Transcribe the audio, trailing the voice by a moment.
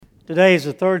Today is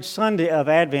the third Sunday of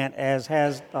Advent, as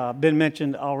has been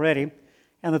mentioned already.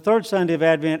 And the third Sunday of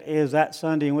Advent is that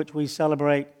Sunday in which we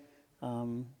celebrate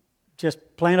just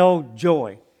plain old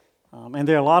joy. And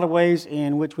there are a lot of ways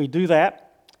in which we do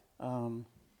that. And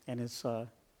it's as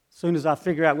soon as I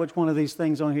figure out which one of these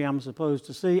things on here I'm supposed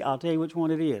to see, I'll tell you which one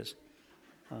it is.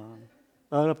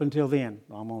 But up until then,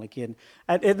 I'm only kidding.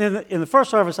 In the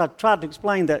first service, I tried to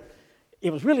explain that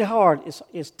it was really hard.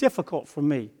 It's difficult for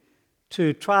me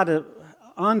to try to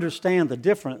understand the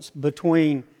difference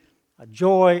between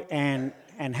joy and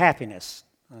happiness.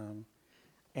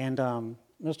 Mr.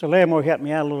 Larimore helped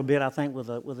me out a little bit, I think, with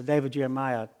a David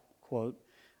Jeremiah quote.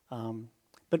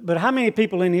 But how many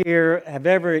people in here have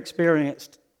ever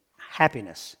experienced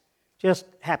happiness? Just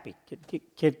happy.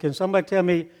 Can somebody tell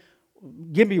me,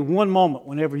 give me one moment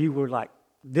whenever you were like,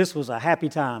 this was a happy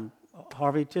time.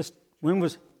 Harvey, just when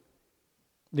was,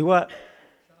 do what?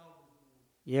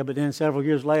 Yeah, but then several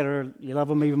years later, you love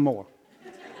them even more.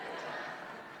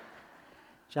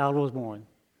 Child was born.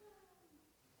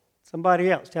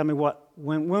 Somebody else, tell me what,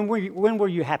 when were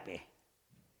you happy?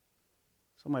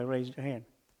 Somebody raised their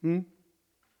hand.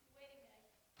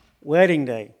 Wedding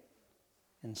day.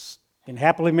 And been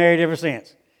happily married ever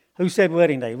since. Who said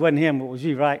wedding day? It wasn't him, it was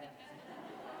you, right?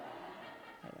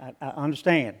 I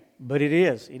understand, but it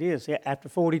is. After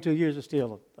 42 years, it's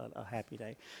still a happy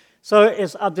day. So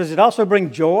does it also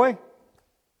bring joy?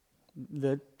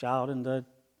 The child and the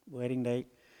wedding date.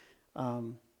 I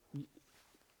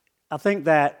think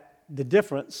that the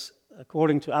difference,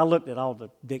 according to, I looked at all the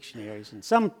dictionaries, and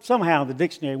somehow the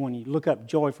dictionary, when you look up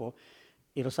joyful,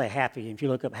 it'll say happy. And if you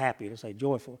look up happy, it'll say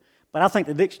joyful. But I think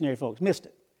the dictionary folks missed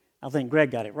it. I think Greg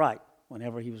got it right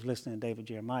whenever he was listening to David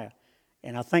Jeremiah.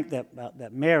 And I think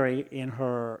that Mary, in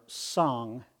her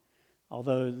song,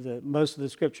 although most of the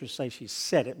scriptures say she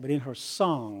said it, but in her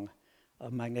song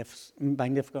of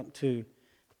Magnificat to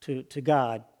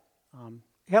God,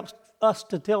 helps us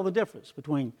to tell the difference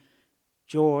between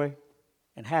joy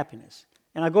and happiness.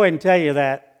 And I'll go ahead and tell you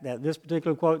that this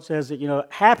particular quote says that,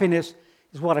 happiness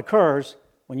is what occurs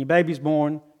when your baby's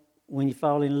born, when you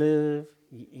fall in love,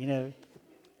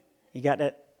 you got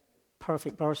that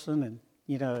perfect person, and,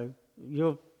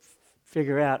 you'll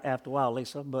figure out after a while,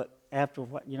 Lisa, but after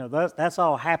what, that's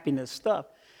all happiness stuff.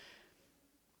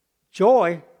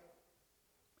 Joy,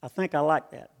 I think I like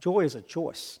that. Joy is a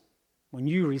choice. When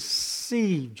you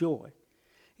receive joy,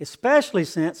 especially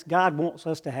since God wants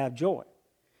us to have joy.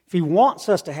 If He wants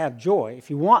us to have joy, if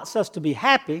He wants us to be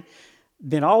happy,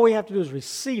 then all we have to do is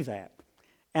receive that.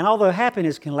 And although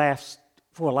happiness can last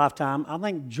for a lifetime, I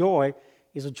think joy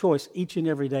is a choice each and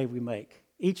every day we make.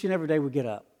 Each and every day we get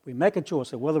up. We make a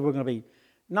choice of whether we're going to be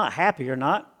not happy or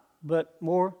not, but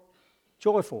more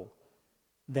joyful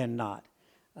than not.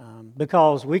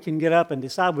 Because we can get up and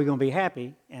decide we're going to be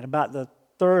happy, and about the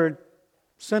third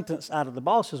sentence out of the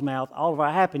boss's mouth, all of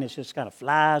our happiness just kind of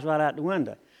flies right out the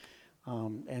window.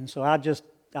 And so I just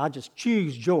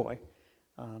choose joy.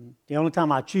 The only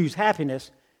time I choose happiness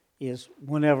is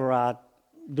whenever I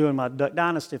doing my Duck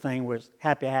Dynasty thing where it's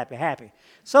happy, happy, happy.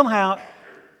 Somehow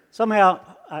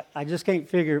I just can't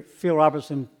figure Phil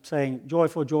Robertson saying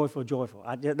joyful, joyful, joyful.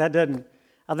 I think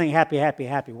happy, happy,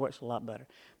 happy works a lot better.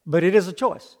 But it is a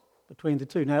choice between the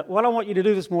two. Now, what I want you to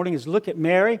do this morning is look at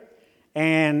Mary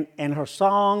and her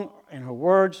song and her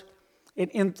words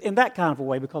in that kind of a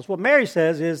way, because what Mary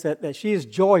says is that she is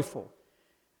joyful,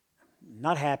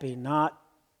 not happy, not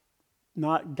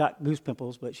got goose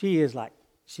pimples, but she's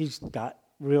got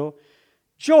real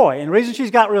joy. And the reason she's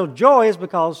got real joy is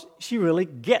because she really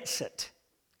gets it.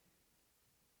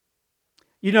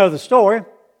 You know the story.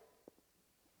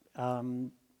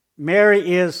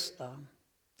 Mary is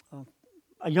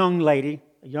a young lady,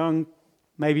 a young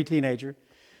maybe teenager,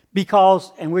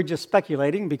 because, and we're just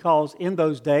speculating, because in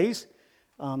those days,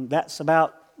 that's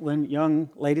about when young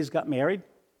ladies got married.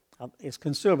 It's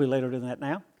considerably later than that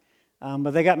now. But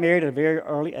they got married at a very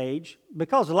early age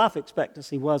because the life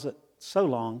expectancy wasn't so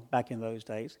long back in those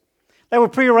days. They were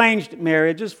prearranged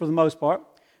marriages for the most part.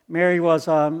 Mary was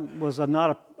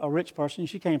not a rich person.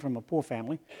 She came from a poor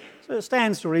family. So it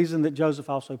stands to reason that Joseph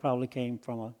also probably came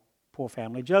from a poor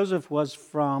family. Joseph was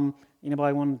from,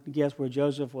 anybody want to guess where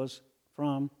Joseph was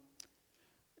from?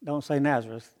 Don't say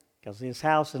Nazareth, because his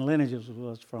house and lineage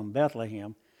was from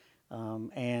Bethlehem.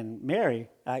 And Mary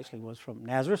actually was from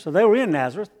Nazareth. So they were in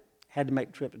Nazareth, had to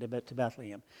make the trip to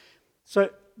Bethlehem.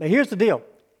 So, but here's the deal.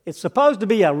 It's supposed to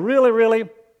be a really, really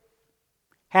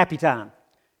happy time,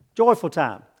 joyful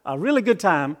time, a really good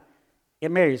time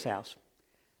at Mary's house.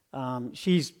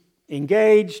 She's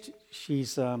engaged.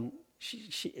 Things are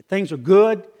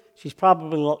good. She's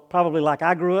probably like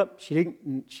I grew up. She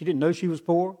didn't know she was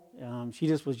poor. She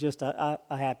just was just a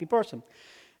happy person.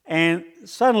 And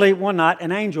suddenly, one night,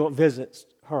 an angel visits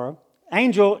her.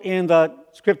 Angel in the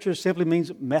Scripture simply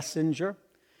means messenger.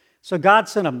 So God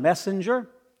sent a messenger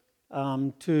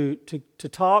to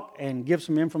talk and give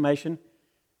some information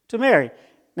to Mary.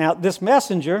 Now, this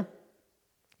messenger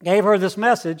gave her this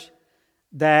message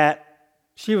that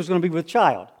she was going to be with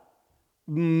child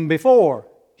before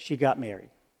she got married.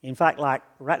 In fact, like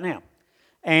right now.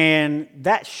 And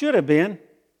that should have been,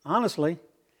 honestly,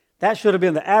 that should have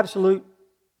been the absolute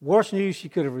worst news she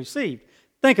could have received.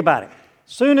 Think about it.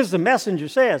 Soon as the messenger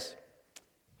says,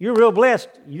 "You're real blessed,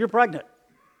 you're pregnant,"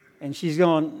 and she's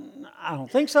going, "I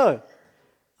don't think so."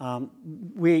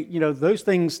 Those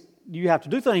things, you have to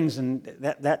do things, and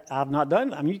that I've not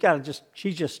done. I mean,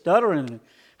 she's just stuttering. And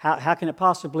how can it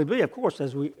possibly be? Of course,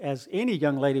 as any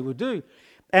young lady would do.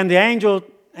 And the angel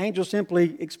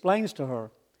simply explains to her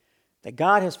that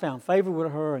God has found favor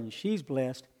with her, and she's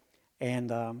blessed.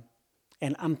 And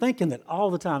I'm thinking that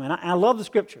all the time, and I love the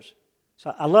Scriptures.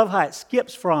 So I love how it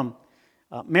skips from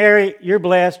Mary, you're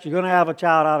blessed, you're going to have a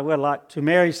child out of wedlock, to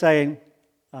Mary saying,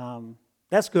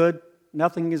 that's good,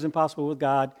 nothing is impossible with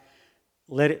God,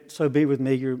 let it so be with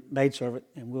me, your maidservant,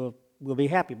 and we'll be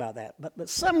happy about that. But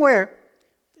somewhere,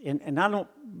 and I don't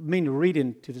mean to read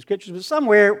into the Scriptures, but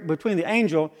somewhere between the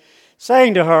angel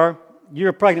saying to her,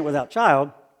 you're pregnant without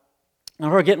child,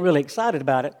 and her getting really excited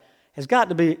about it, has got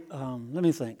to be,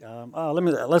 let's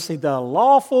see, the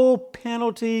lawful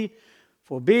penalty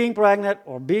for being pregnant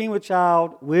or being with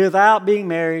child without being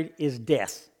married is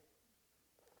death.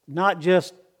 Not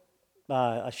just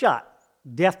a shot,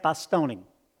 death by stoning.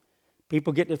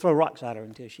 People get to throw rocks at her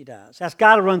until she dies. That's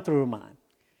got to run through her mind.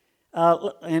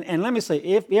 And let me say,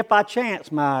 if by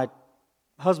chance my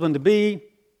husband-to-be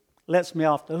lets me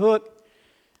off the hook,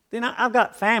 then I've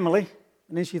got family.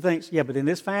 And then she thinks, yeah, but in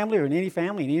this family or in any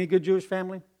family, in any good Jewish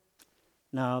family,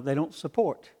 no, they don't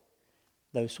support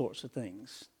those sorts of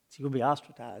things. She will be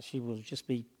ostracized. She will just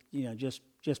be,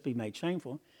 just be made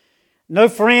shameful. No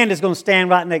friend is going to stand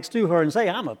right next to her and say,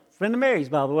 I'm a friend of Mary's,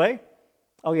 by the way.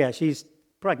 Oh, yeah, she's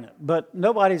pregnant. But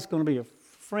nobody's going to be a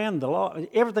friend. The law,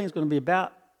 everything's going to be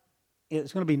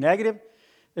it's going to be negative.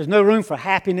 There's no room for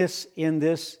happiness in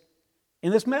this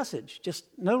message. Just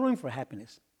no room for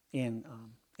happiness in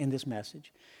this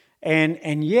message.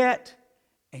 And yet,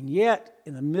 in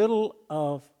the middle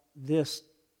of this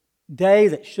day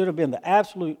that should have been the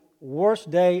absolute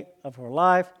worst day of her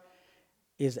life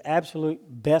is the absolute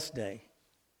best day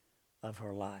of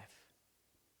her life.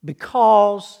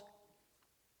 Because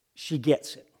she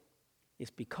gets it.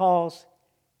 It's because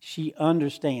she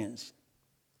understands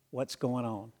what's going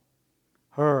on.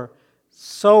 Her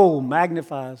soul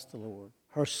magnifies the Lord.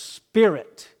 Her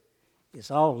spirit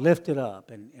is all lifted up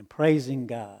and praising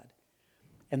God.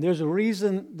 And there's a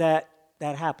reason that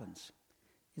happens.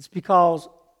 It's because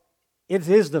it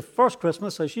is the first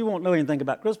Christmas, so she won't know anything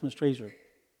about Christmas trees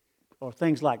or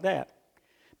things like that.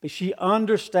 But she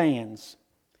understands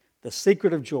the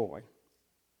secret of joy.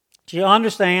 She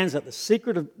understands that the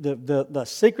secret of the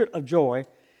secret of joy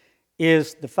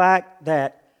is the fact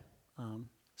that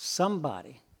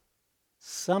somebody,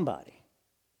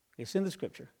 it's in the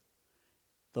Scripture,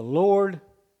 the Lord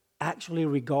actually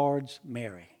regards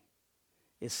Mary.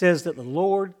 It says that the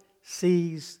Lord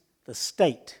sees the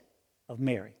state of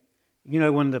Mary. You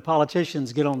know, when the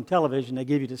politicians get on television, they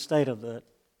give you the state of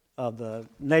the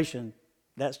nation.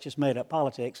 That's just made up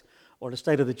politics, or the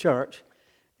state of the church.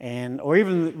 Or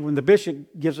even when the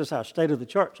bishop gives us our state of the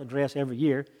church address every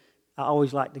year, I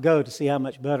always like to go to see how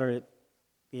much better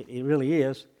it really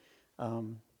is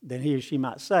than he or she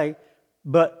might say.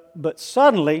 But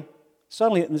suddenly,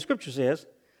 the Scripture says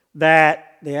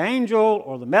that the angel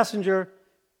or the messenger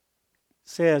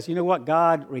says, you know what?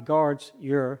 God regards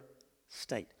your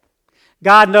state.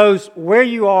 God knows where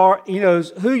you are. He knows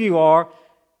who you are.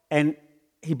 And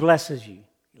He blesses you.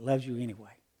 He loves you anyway.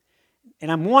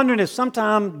 And I'm wondering if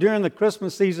sometime during the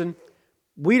Christmas season,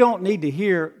 we don't need to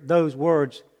hear those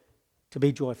words to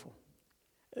be joyful.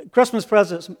 Christmas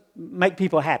presents make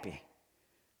people happy.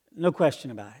 No question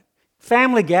about it.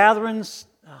 Family gatherings,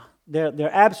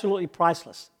 they're absolutely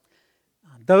priceless.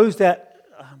 Those that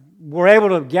were able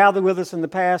to gather with us in the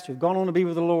past, who've gone on to be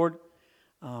with the Lord,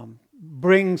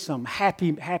 bring some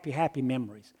happy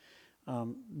memories.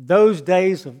 Those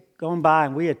days have gone by,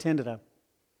 and we attended a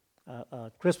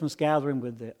Christmas gathering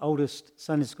with the oldest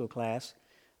Sunday school class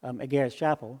at Garrett's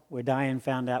Chapel, where Diane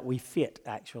found out we fit,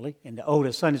 actually, in the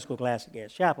oldest Sunday school class at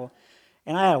Garrett's Chapel.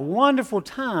 And I had a wonderful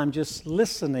time just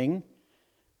listening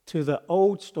to the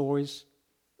old stories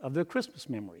of their Christmas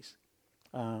memories.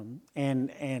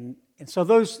 And so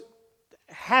those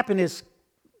happiness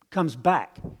comes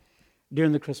back.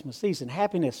 during the Christmas season.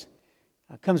 Happiness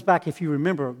comes back, if you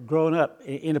remember, growing up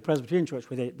in the Presbyterian church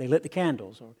where they lit the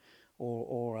candles,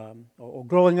 or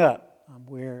growing up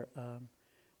where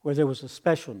there was a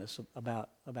specialness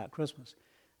about Christmas.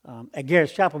 At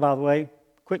Garrett's Chapel, by the way,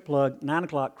 quick plug, 9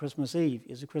 o'clock Christmas Eve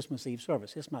is a Christmas Eve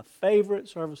service. It's my favorite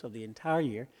service of the entire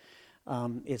year.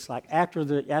 It's like after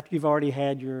you've already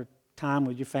had your time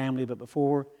with your family, but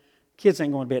before. Kids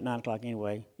ain't going to bed at 9 o'clock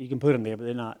anyway. You can put them there, but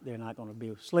they're not going to be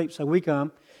asleep. So we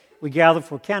gather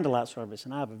for candlelight service,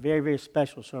 and I have a very, very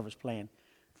special service planned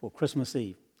for Christmas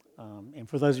Eve. And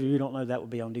for those of you who don't know, that will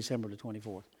be on December the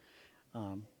 24th.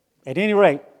 At any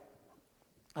rate,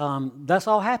 that's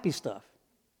all happy stuff.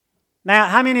 Now,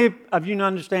 how many of you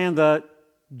understand the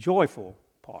joyful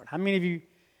part? How many of you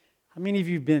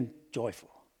have been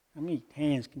joyful? How many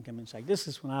hands can come and say, this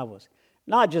is when I was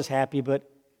not just happy, but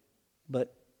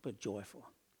joyful?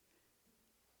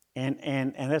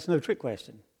 And that's no trick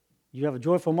question. Do you have a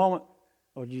joyful moment,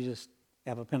 or do you just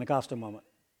have a Pentecostal moment?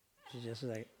 You just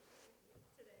say,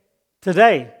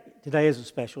 Today is a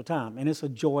special time, and it's a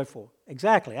joyful.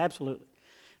 Exactly, absolutely.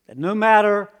 That no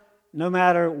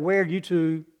matter where you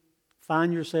two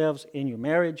find yourselves in your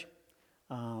marriage,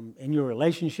 in your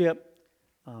relationship,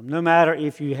 no matter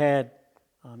if you had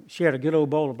shared a good old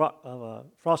bowl of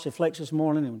Frosted Flakes this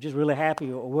morning and were just really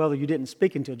happy, or whether you didn't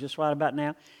speak until just right about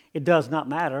now, it does not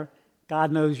matter.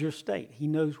 God knows your state. He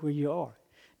knows where you are.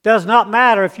 Does not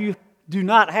matter if you do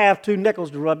not have two nickels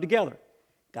to rub together.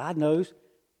 God knows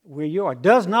where you are.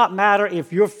 Does not matter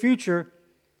if your future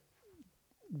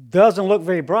doesn't look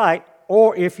very bright,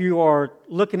 or if you are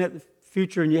looking at the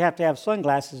future and you have to have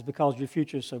sunglasses because your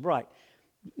future is so bright.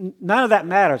 None of that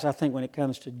matters, I think, when it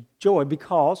comes to joy,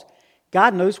 because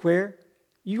God knows where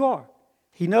you are.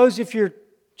 He knows if your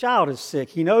child is sick.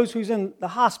 He knows who's in the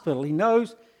hospital. He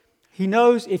knows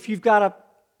if you've got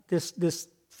this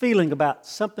feeling about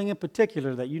something in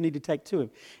particular that you need to take to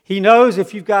Him. He knows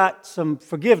if you've got some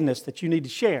forgiveness that you need to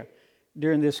share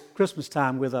during this Christmas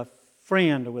time with a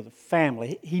friend or with a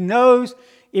family. He knows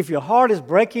if your heart is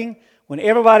breaking when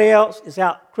everybody else is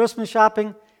out Christmas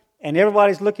shopping and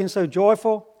everybody's looking so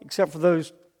joyful, except for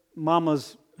those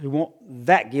mamas who want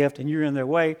that gift and you're in their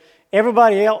way.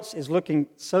 Everybody else is looking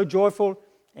so joyful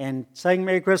and saying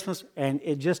Merry Christmas, and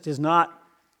it just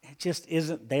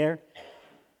isn't there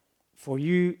for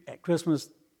you at Christmas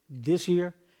this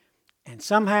year. And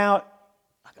somehow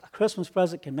a Christmas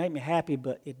present can make me happy,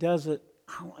 but it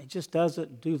just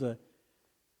doesn't do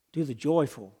the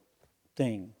joyful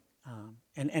thing.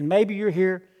 And maybe you're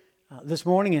here this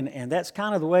morning, and that's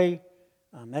kind of the way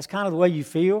you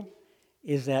feel.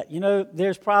 Is that,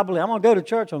 there's probably, I'm going to go to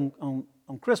church on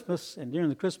Christmas and during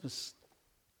the Christmas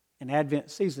and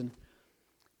Advent season,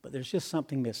 but there's just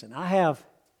something missing. I have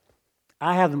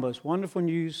the most wonderful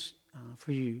news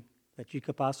for you that you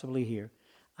could possibly hear.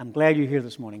 I'm glad you're here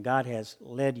this morning. God has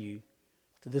led you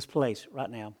to this place right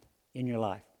now in your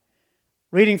life.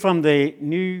 Reading from the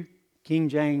New King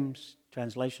James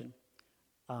translation,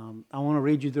 I want to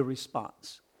read you the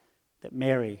response that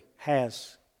Mary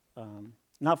has.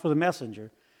 Not for the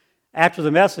messenger. After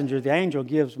the messenger, the angel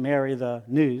gives Mary the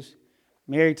news.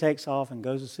 Mary takes off and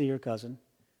goes to see her cousin,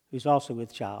 who's also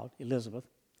with child, Elizabeth.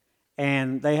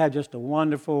 And they have just a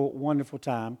wonderful, wonderful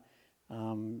time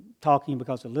talking,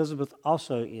 because Elizabeth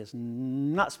also is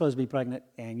not supposed to be pregnant,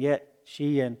 and yet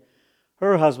she and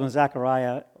her husband,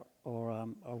 Zachariah,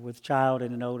 are with child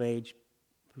in an old age,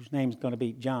 whose name is going to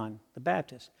be John the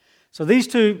Baptist. So these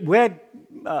two wed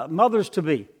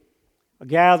mothers-to-be are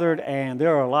gathered, and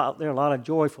there are a lot of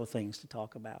joyful things to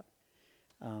talk about.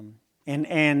 And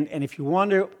if you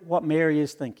wonder what Mary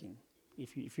is thinking,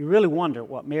 if you really wonder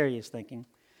what Mary is thinking,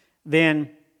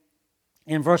 then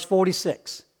in verse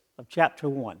 46 of chapter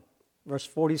 1, verse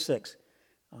 46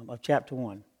 of chapter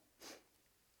 1,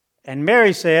 and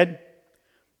Mary said,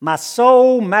 "My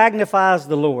soul magnifies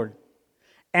the Lord,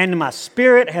 and my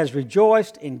spirit has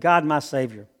rejoiced in God my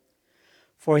Savior.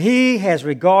 For He has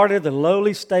regarded the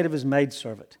lowly state of His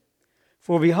maidservant.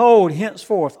 For behold,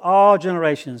 henceforth all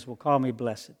generations will call me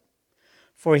blessed.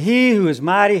 For He who is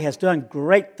mighty has done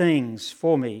great things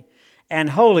for me,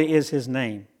 and holy is His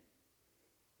name.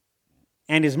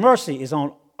 And His mercy is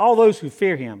on all those who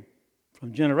fear Him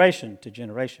from generation to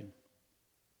generation.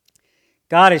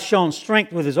 God has shown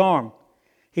strength with His arm.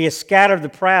 He has scattered the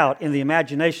proud in the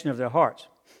imagination of their hearts.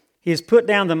 He has put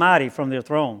down the mighty from their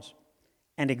thrones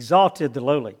and exalted the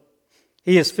lowly.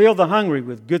 He has filled the hungry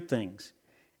with good things,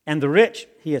 and the rich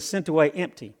He has sent away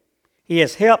empty. He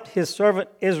has helped His servant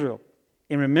Israel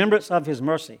in remembrance of His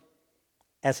mercy,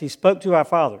 as He spoke to our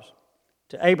fathers,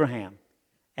 to Abraham,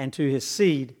 and to his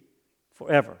seed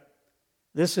forever."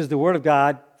 This is the word of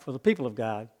God for the people of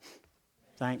God.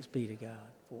 Thanks be to God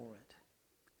for it.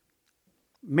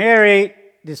 Mary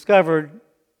discovered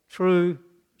true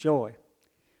joy.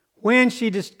 When she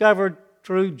discovered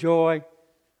true joy,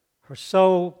 her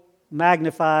soul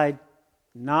magnified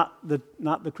not the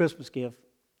Christmas gift,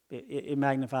 it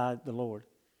magnified the Lord.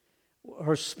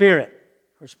 Her spirit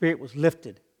was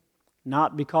lifted,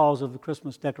 not because of the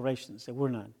Christmas decorations, there were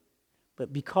none,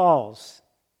 but because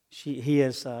she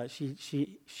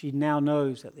now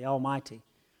knows that the Almighty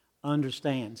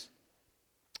understands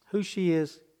who she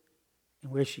is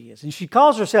and where she is. And she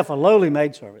calls herself a lowly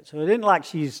maidservant, so it isn't like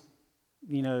she's,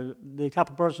 the type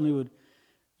of person who would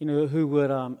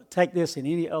take this in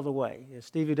any other way.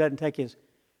 Stevie doesn't take his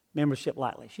membership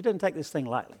lightly. She doesn't take this thing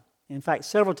lightly. In fact,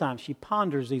 several times she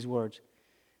ponders these words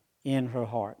in her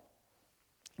heart.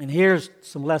 And here's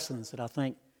some lessons that I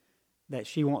think that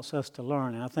she wants us to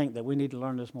learn, and I think that we need to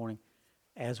learn this morning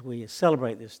as we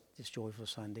celebrate this Joyful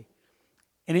Sunday.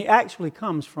 And it actually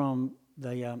comes from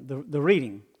the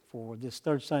reading for this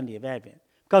third Sunday of Advent,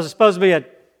 because it's supposed to be a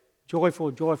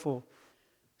joyful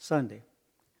Sunday.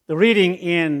 The reading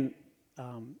in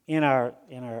our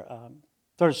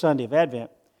third Sunday of Advent,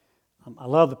 I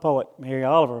love the poet Mary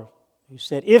Oliver, who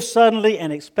said, "If suddenly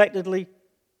and unexpectedly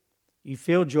you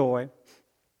feel joy,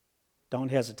 don't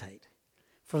hesitate."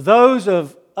 For those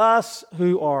of us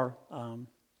who are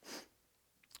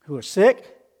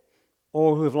sick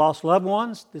or who have lost loved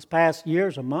ones this past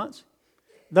years or months,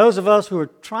 those of us who are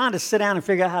trying to sit down and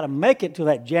figure out how to make it to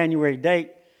that January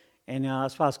date, and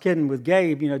as I was kidding with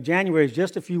Gabe, January is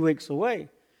just a few weeks away.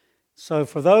 So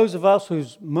for those of us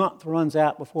whose month runs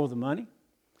out before the money,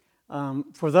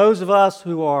 for those of us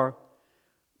who are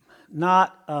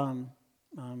not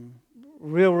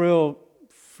real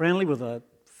friendly with a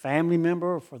family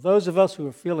member, or for those of us who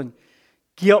are feeling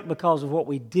guilt because of what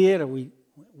we did or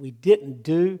we didn't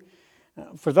do,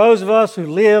 for those of us who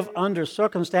live under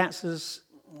circumstances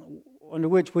under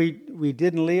which we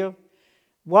didn't live,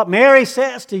 what Mary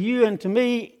says to you and to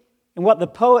me, and what the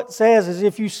poet says, is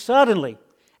if you suddenly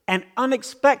and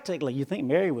unexpectedly, you think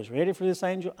Mary was ready for this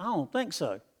angel? I don't think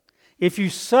so. If you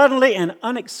suddenly and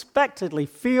unexpectedly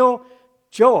feel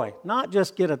joy, not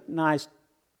just get a nice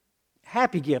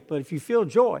happy gift, but if you feel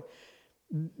joy,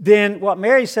 then what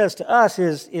Mary says to us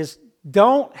is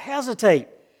don't hesitate.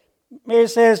 Mary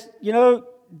says,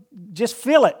 just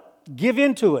feel it, give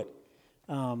into it,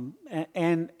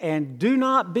 and do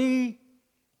not be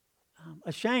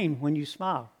ashamed when you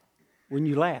smile, when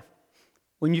you laugh,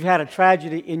 when you've had a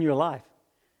tragedy in your life,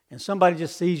 and somebody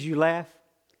just sees you laugh.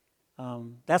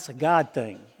 That's a God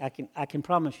thing. I can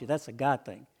promise you that's a God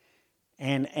thing.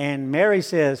 And Mary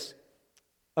says,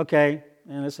 okay,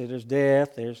 and let's see, there's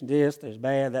death, there's this, there's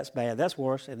bad, that's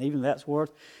worse, and even that's worse.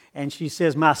 And she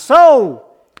says, my soul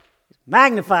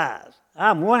magnifies.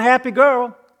 I'm one happy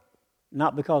girl,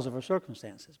 not because of her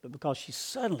circumstances, but because she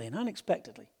suddenly and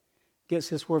unexpectedly gets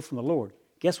this word from the Lord.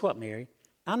 Guess what, Mary?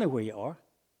 I know where you are.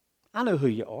 I know who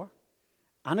you are.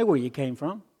 I know where you came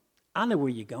from. I know where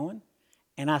you're going.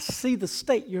 And I see the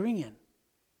state you're in,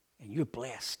 and you're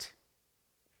blessed.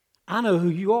 I know who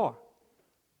you are,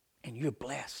 and you're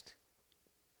blessed.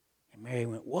 And Mary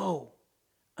went, whoa,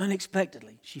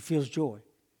 unexpectedly, she feels joy.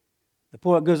 The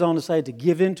poet goes on to say to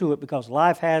give into it because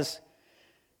life has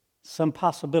some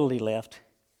possibility left.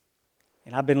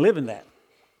 And I've been living that.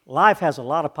 Life has a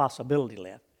lot of possibility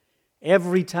left.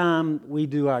 Every time we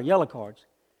do our yellow cards,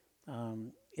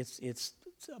 it's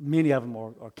many of them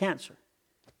are cancer.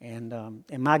 And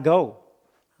my goal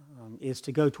is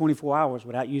to go 24 hours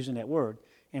without using that word.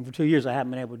 And for 2 years, I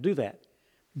haven't been able to do that.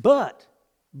 But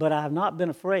I have not been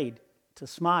afraid to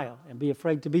smile and be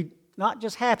afraid to be not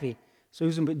just happy,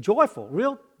 Susan, but joyful,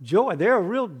 real joy. There are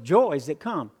real joys that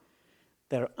come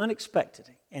that are unexpected.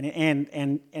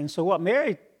 And so what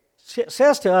Mary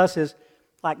says to us is,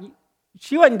 like,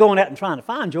 she wasn't going out and trying to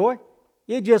find joy.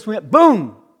 It just went,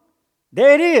 boom,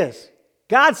 there it is.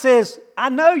 God says, I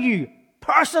know you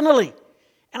personally,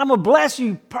 and I'm going to bless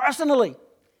you personally.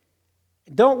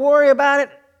 Don't worry about it.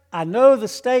 I know the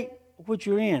state which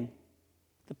you're in.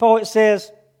 The poet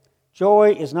says,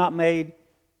 joy is not made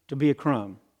to be a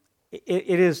crumb.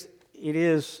 It is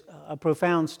a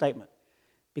profound statement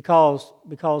because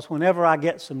whenever I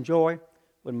get some joy,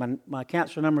 when my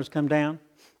cancer numbers come down,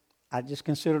 I just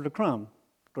consider it a crumb.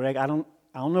 Greg, I don't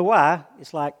know why.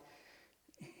 It's like,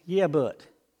 yeah, but,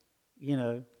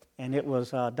 and it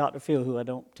was Dr. Phil, who I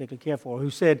don't particularly care for, who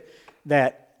said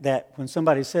that when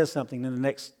somebody says something, then the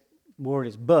next word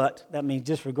is but. That means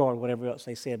disregard whatever else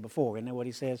they said before. Isn't that what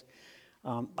he says?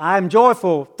 I'm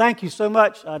joyful. Thank you so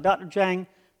much, Dr. Chang.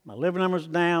 My liver numbers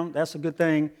are down. That's a good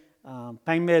thing.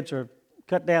 Pain meds are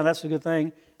cut down. That's a good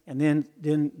thing. and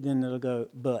then it'll go,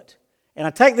 but. And I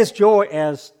take this joy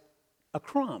as a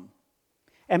crumb.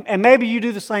 And maybe you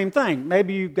do the same thing.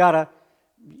 Maybe you've got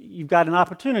an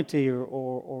opportunity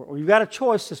or you've got a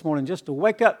choice this morning just to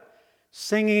wake up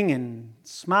singing and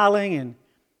smiling,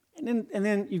 and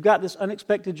then you've got this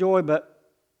unexpected joy, but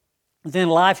then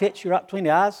life hits you right between the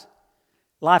eyes.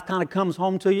 Life kind of comes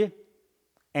home to you,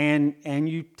 and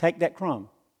you take that crumb.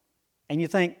 And you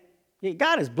think, yeah,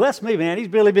 God has blessed me, man. He's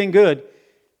really been good.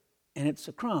 And it's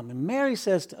a crumb. And Mary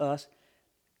says to us,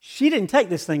 she didn't take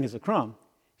this thing as a crumb.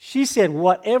 She said,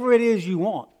 whatever it is you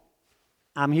want,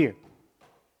 I'm here.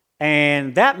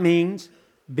 And that means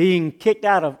being kicked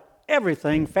out of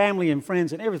everything, family and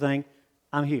friends and everything,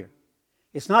 I'm here.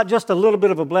 It's not just a little bit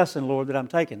of a blessing, Lord, that I'm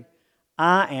taking.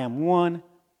 I am one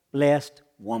blessed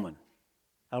woman.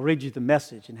 I'll read you the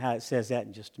message and how it says that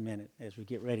in just a minute as we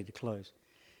get ready to close,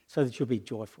 so that you'll be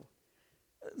joyful.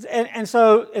 And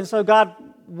so God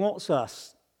wants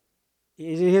us.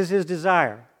 It is His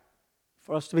desire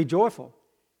for us to be joyful.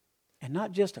 And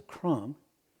not just a crumb,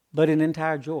 but an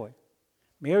entire joy.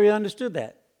 Mary understood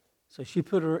that. So she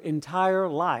put her entire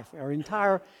life, her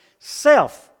entire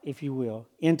self, if you will,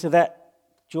 into that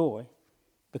joy,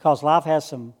 because life has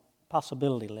some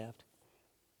possibility left.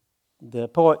 The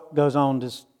poet goes on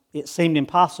to, it seemed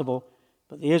impossible,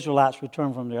 but the Israelites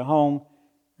returned from their home,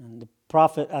 and the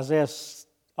prophet Isaiah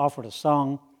offered a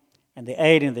song, and they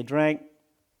ate and they drank.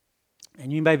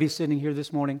 And you may be sitting here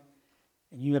this morning,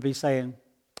 and you may be saying,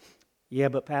 yeah,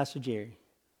 but Pastor Jerry,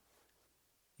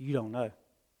 you don't know.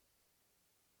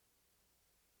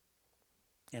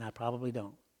 And I probably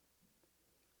don't.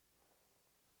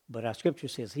 But our scripture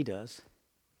says He does.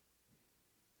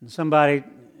 And somebody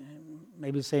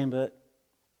may be saying, but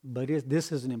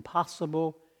this is an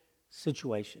impossible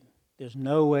situation. There's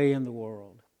no way in the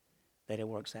world that it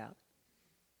works out.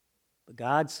 But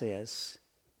God says,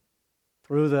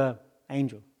 through the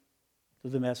angel,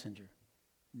 through the messenger,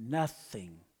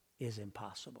 nothing is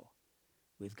impossible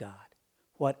with God.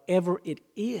 Whatever it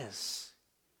is,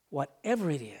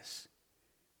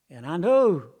 and I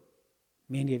know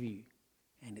many of you,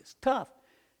 and it's tough,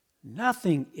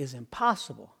 nothing is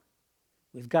impossible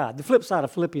with God. The flip side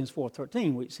of Philippians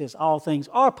 4:13, which says all things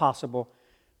are possible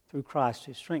through Christ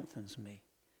who strengthens me.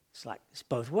 It's like, it's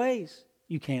both ways.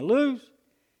 You can't lose.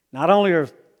 Not only are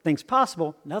things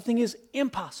possible, nothing is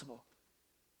impossible.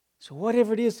 So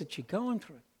whatever it is that you're going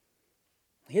through,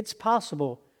 it's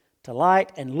possible to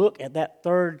light and look at that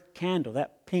third candle,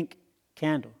 that pink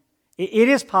candle. It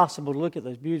is possible to look at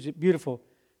those beautiful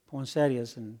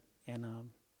poinsettias and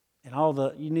all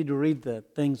the. You need to read the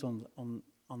things on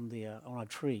a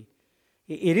tree.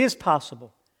 It is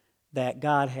possible that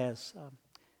God has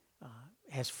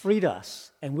freed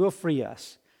us and will free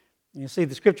us. And you see,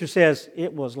 the scripture says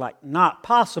it was like not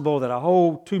possible that a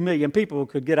whole 2 million people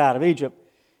could get out of Egypt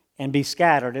and be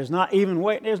scattered. There's no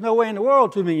way in the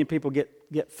world 2 million people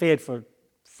get fed for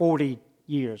 40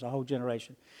 years, a whole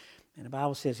generation. And the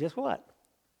Bible says, guess what?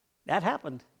 That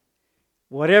happened.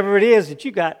 Whatever it is that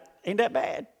you got ain't that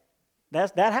bad.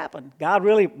 That happened. God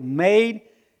really made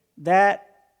that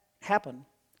happen.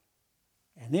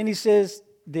 And then He says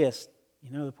this.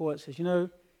 The poet says,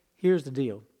 here's the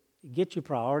deal. Get your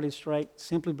priorities straight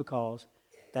simply because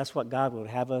that's what God would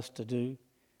have us to do.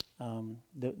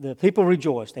 The people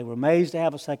rejoiced. They were amazed to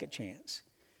have a second chance.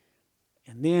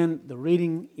 And then the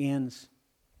reading ends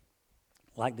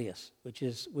like this, which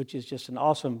is just an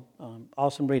awesome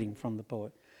reading from the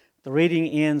poet. The reading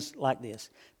ends like this.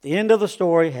 The end of the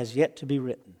story has yet to be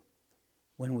written.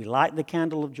 When we light the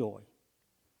candle of joy,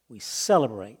 we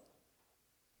celebrate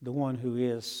the one who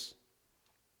is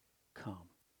come.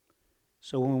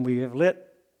 So when we have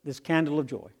lit this candle of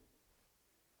joy,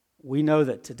 we know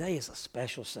that today is a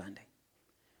special Sunday.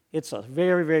 It's a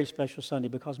very, very special Sunday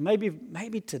because maybe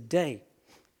today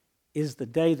is the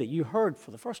day that you heard for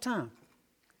the first time.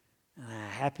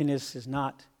 Happiness is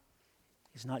not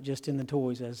just in the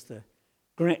toys, as the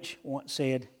Grinch once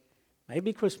said.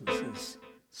 Maybe Christmas is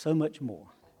so much more.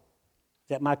 Is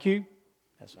that my cue?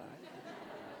 That's all right.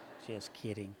 Just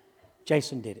kidding.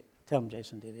 Jason did it. Tell him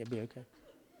Jason did it. It'll be okay.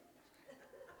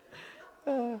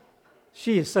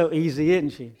 She is so easy, isn't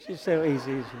she? She's so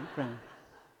easy, isn't she?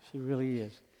 She really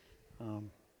is.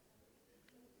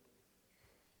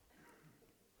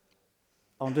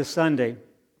 On this Sunday,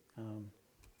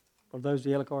 for those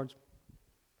yellow cards,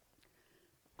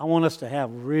 I want us to have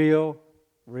real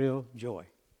joy.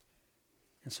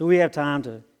 And so we have time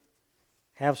to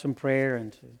have some prayer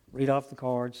and to read off the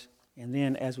cards. And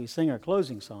then as we sing our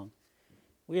closing song,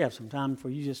 we have some time for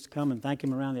you just to come and thank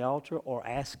Him around the altar or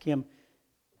ask Him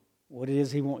what it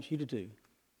is He wants you to do.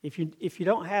 If you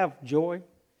don't have joy,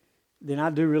 then I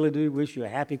really do wish you a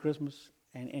happy Christmas.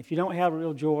 And if you don't have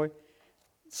real joy,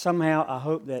 somehow I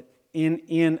hope that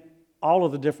in all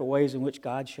of the different ways in which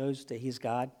God shows that He's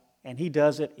God, and He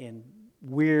does it in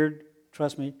weird,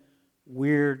 trust me,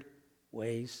 weird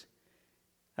ways.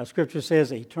 Now, Scripture says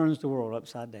that He turns the world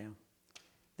upside down.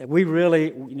 That we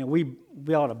really,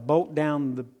 we ought to bolt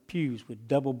down the pews with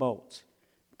double bolts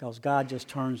because God just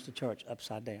turns the church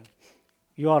upside down.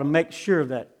 You ought to make sure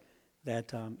that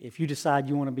if you decide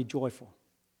you want to be joyful,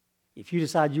 if you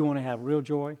decide you want to have real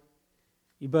joy,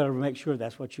 you better make sure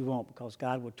that's what you want because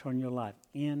God will turn your life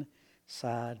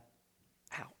inside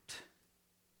out.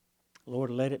 Lord,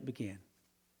 let it begin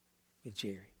with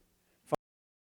Jerry.